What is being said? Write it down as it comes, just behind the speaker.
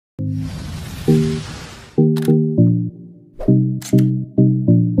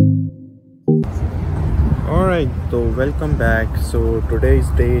तो welcome back. So today is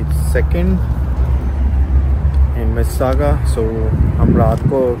day second in Mississauga. सो हम रात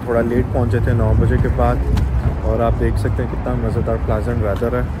को थोड़ा लेट पहुंचे थे 9 बजे के बाद, और आप देख सकते हैं कितना मज़ेदार प्लेजेंट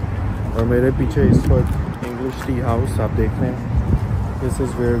वेदर है। और मेरे पीछे इस वक्त इंग्लिश टी हाउस आप देख रहे हैं। This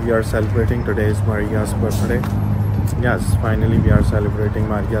is where we are celebrating today is मारिया's birthday. Yes, finally we are celebrating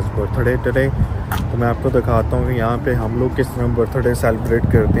मारिया's birthday today. तो मैं आपको दिखाता हूँ कि यहाँ पे हम लोग किस तरह बर्थडे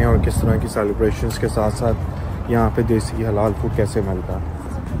सेलिब्रेट करते हैं और किस तरह की सेलिब्रेशंस के साथ साथ यहाँ पे देसी हलाल फूड कैसे मिलता है।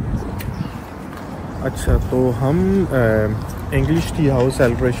 अच्छा, तो हम इंग्लिश टी हाउस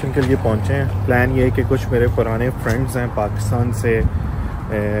सेलिब्रेशन के लिए पहुँचे हैं। प्लान ये है कि कुछ मेरे पुराने फ्रेंड्स हैं पाकिस्तान से,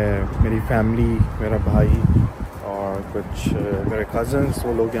 मेरी फैमिली, मेरा भाई और कुछ मेरे कज़न्स,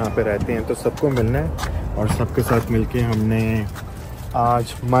 वो लोग यहाँ पे रहते हैं, तो सबको मिलना है और सबके साथ मिलके हमने आज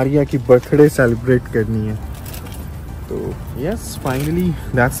मारिया की बर्थडे सेलिब्रेट करनी है। तो yes, finally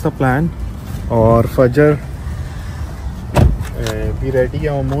that's the plan. और फजर भी रेडी है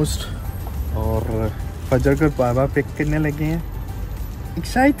ऑलमोस्ट, और फजर के बाबा पिक करने लगे हैं।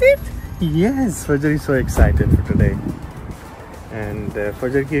 एक्साइटेड? यस, फजर is so excited for today. And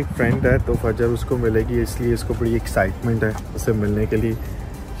फजर की एक फ्रेंड है, तो फजर उसको मिलेगी, इसलिए इसको बड़ी एक्साइटमेंट है उससे मिलने के लिए।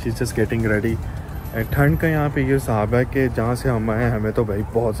 She is just getting ready. ठंड का यहाँ पे ये हिसाब है कि जहाँ से हम आए हमें तो भाई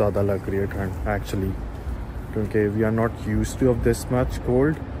बहुत ज़्यादा लग रही है ठंड एक्चुअली, क्योंकि we are not used two of this much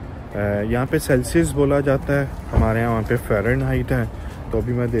cold. यहाँ पे सेल्सियस बोला जाता है, हमारे यहाँ वहाँ पे फ़ारेनहाइट है। तो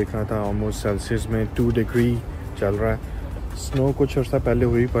अभी मैं देख रहा था ऑलमोस्ट सेल्सियस में 2 डिग्री चल रहा है। स्नो कुछ अर्सा पहले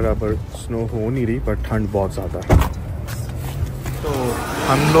हुई, पर अब स्नो हो नहीं रही, पर ठंड बहुत ज़्यादा है। तो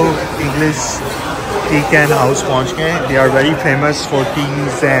हम लोग इंग्लिश टी कैन हाउस पहुँच गए। They are very famous for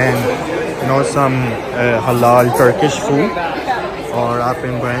tease and some हलाल टर्किश फूड। और आप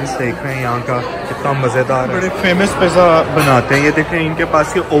इन्वायरमेंट देख रहे हैं यहाँ का कितना मज़ेदार है। बड़े फेमस पिज़्ज़ा बनाते हैं, ये देख रहे हैं इनके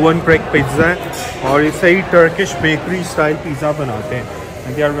पास ये ओवन ब्रेक पिज़्ज़ा है, और ये सही टर्किश बेकरी स्टाइल पिज़्ज़ा बनाते हैं।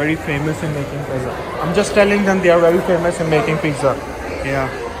 And they are very famous in making pizza. I am just telling them they are very famous in making pizza. या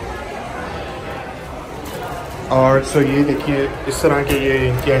और सो ये देखिए इस तरह के ये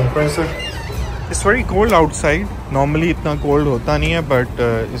इनकी एंट्रेंस है। It's very cold outside, normally इतना कोल्ड होता नहीं है, but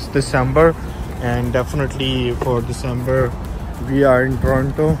it's December and definitely for December we are in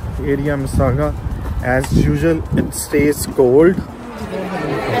Toronto area, Mississauga. As usual it stays cold.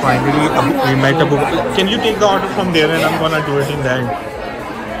 Finally we met Abu. Can you take the order from there and I'm gonna do it in the end.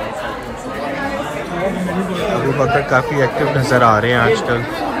 Abu बकर काफ़ी active नज़र आ रहे हैं आजकल।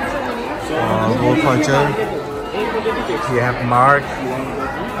 वो फजर, ये है mark,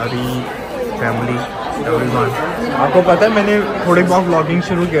 अरी, फैमिली, एवरीवन। आपको पता है मैंने थोड़ी बहुत व्लॉगिंग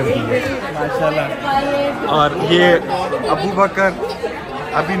शुरू कर दी है माशाल्लाह। और ये अबू बकर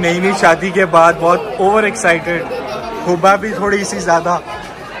अभी नई नई शादी के बाद बहुत ओवर एक्साइटेड, हुबा भी थोड़ी सी ज़्यादा।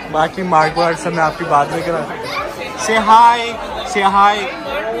 बाकी मार्क वार्क सब मैं आपकी बात में करा। से हाय, से हाय,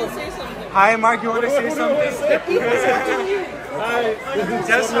 हाय मार्क, यू वांट टू से something? Hi.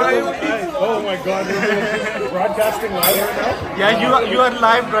 Just hi. Oh my God! We're broadcasting live right now. Yeah, you are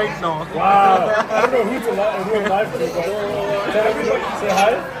live right now. Wow! I don't know who's live to, but can everybody say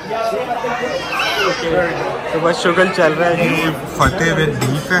hi? Okay. तो बस शुगल चल रहा है। ये फतेह with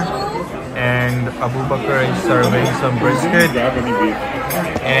beef है, and Abu Bakr is serving some brisket,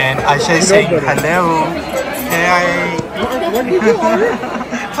 and Aisha is saying hello. Hey.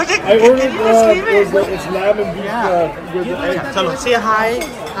 I ordered it's lamb and beef with egg. चलो say hi,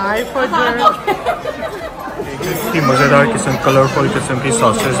 hi Fajr. इतनी मज़ेदार किस्म, कलरफुल किस्म की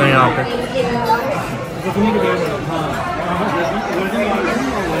सॉसेस हैं यहाँ पे।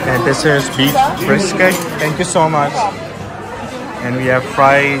 And this is beef brisket. Thank you so much. And we have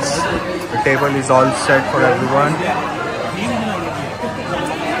fries. The table is all set for everyone.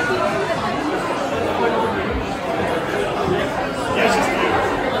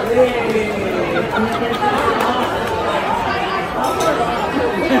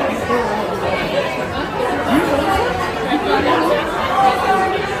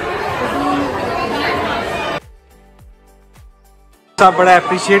 आप बड़ा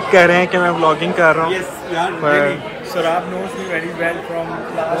अप्रिशिएट कर रहे हैं कि मैं व्लॉगिंग कर रहा हूँ। Yes, yeah, Surab knows me very well from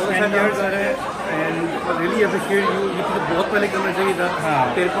last 10 years and really appreciate you. ये तो बहुत पहले करना चाहिए था। हाँ,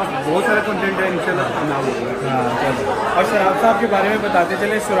 तेरे पास बहुत सारा कंटेंट है, इंशाल्लाह ना होगा। हाँ, चलो। और सुराब साहब के बारे में बताते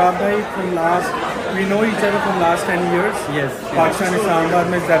चले। सुराब भाई from last, we know each other from last 10 years. Yes. Pakistan Islamabad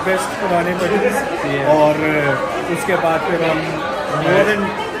में the best पुराने बजट, और उसके बाद फिर हम more than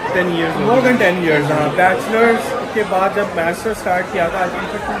 10 years हाँ, बैचलर्स के बाद जब मास्टर स्टार्ट किया था, आई थिंक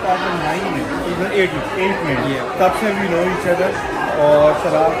 2009 में, 8 में, तब से वी नो ईच अदर। और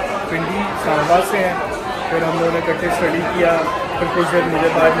शराब पिंडी इस्लामाबाद से हैं, फिर हम लोगों ने इकट्ठे स्टडी किया, फिर कुछ देर मुझे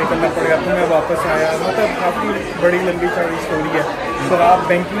बाहर निकलना पड़ गया, फिर मैं वापस आया। मतलब काफ़ी बड़ी लंबी चौड़ी स्टोरी है। सर आप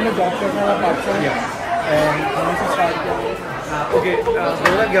बैंकिंग में जॉब करना था पाकिस्तान कहाँ से स्टार्ट किया? ओके,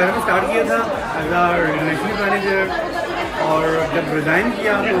 2011 में स्टार्ट किया था एज आ रिलेशनशिप मैनेजर, और जब रिज़ाइन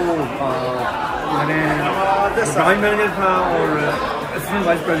किया तो मैंने ब्रांच मैनेजर था और असिस्टेंट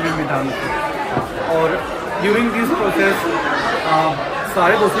वाइस प्रेसिडेंट भी था मुझसे। और ड्यूरिंग दिस प्रोसेस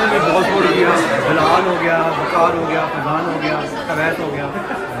सारे दोस्तों ने बहुत सपोर्ट किया। बिलाल हो गया, बकार हो गया, फजान हो गया, अवैस हो गया,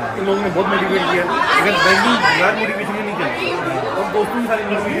 इन लोगों ने बहुत मोटिवेट किया। लेकिन बैंकिंग बगैर मोटिवेशन में नहीं चलती, और दोस्तों की सारी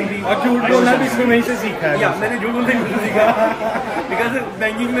मोटिवेशन थी। और झूठ बोलना भी इसमें वहीं से सीखा है। या मैंने झूठ बोलना ही सीखा, बिकॉज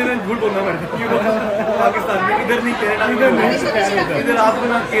बैंकिंग में ना झूठ बोलना पड़ता है। पाकिस्तान में इधर नहीं, इधर आपको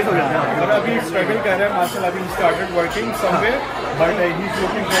ना केस हो जाता है। और अभी स्ट्रगल कर रहे हैं माशाल्लाह। अभी started working somewhere but he is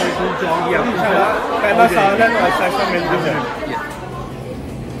looking for a good job. पहला साल है, ऐसा ऐसा मिलता है।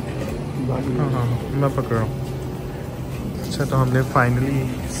 हाँ, मैं पकड़ रहा हूँ। अच्छा, तो हमने फाइनली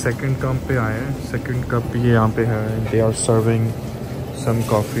सेकंड कप पे आए हैं। सेकंड कप ये यहाँ पे है। They are serving some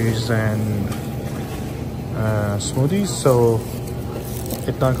coffees and smoothies. सो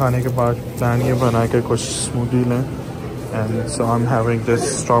इतना खाने के बाद प्लान ये बना कि कुछ स्मूदी लें। And so I am having this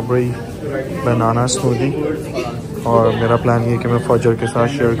strawberry banana smoothie. और मेरा प्लान ये कि मैं फजर के साथ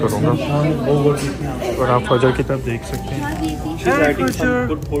शेयर करूँगा, और आप फजर की तरफ देख सकते हैं।